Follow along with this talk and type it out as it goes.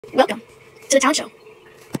Welcome to the talent show.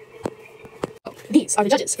 These are the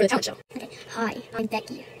judges for the talent show. Okay. Hi, I'm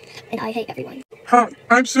Becky, and I hate everyone. Hi,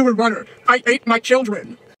 I'm Sue and Runner. I ate my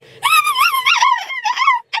children.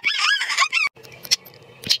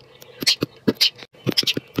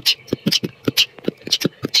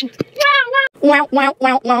 Wow, wow,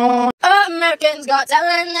 wow, wow. Americans Got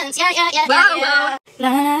Talent. Yeah, yeah, yeah, yeah, yeah. La,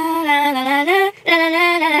 la, la, la, la, la,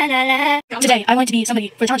 la, la, la, la. Today, I wanted to be somebody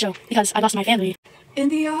for the talent show because I lost my family. In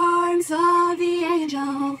the arms of the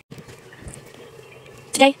angel.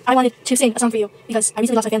 Today, I wanted to sing a song for you because I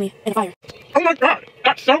recently lost my family in a fire. Oh my god,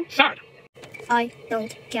 that's so sad. I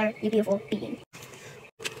don't care, you beautiful being.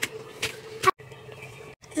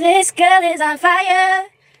 This girl is on fire.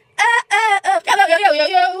 Yo, yo, yo, yo,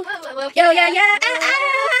 yo. Yo, yo, yo.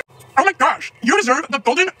 Oh my gosh, you deserve the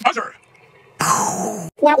golden buzzer. Wow,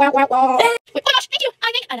 wow, wow, wow. Wait, oh my gosh, thank you.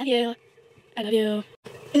 I love you. I love you.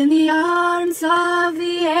 In the arms of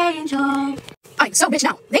the angel. I'm so rich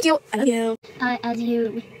now. Thank you. I love you. As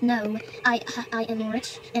you know, I am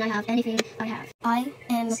rich, and I have anything I have. I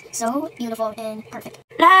am so beautiful and perfect.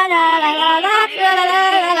 La la la la la la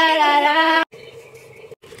la la la.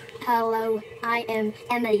 Hello, I am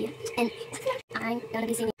Emily, and I'm gonna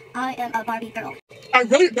be singing. I am a Barbie girl. I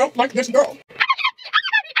really don't like this girl.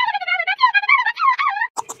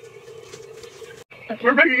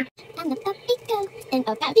 We're ready. I'm a Barbie girl, and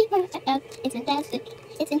a Barbie world. It's fantastic.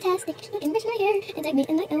 It's fantastic. You can brush my hair and take me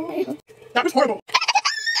in my own world. That was horrible.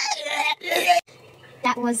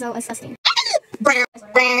 That was so disgusting.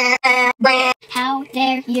 How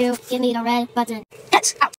dare you give me the red button?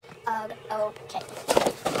 Get out. Okay.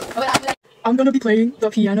 I'm gonna be playing the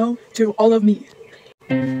piano to All of Me.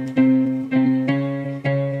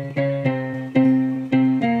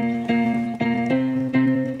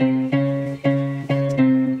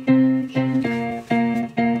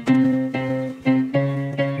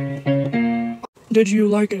 Did you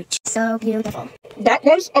like it? So beautiful. That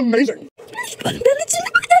was amazing.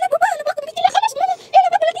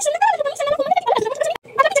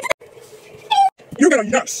 You got a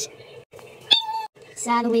yes.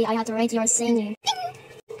 Sadly, I had to rate your singing.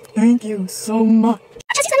 Thank you so much.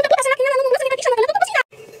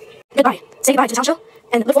 Goodbye. Say goodbye to the talent show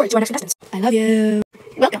and look forward to our next contestants. I love you.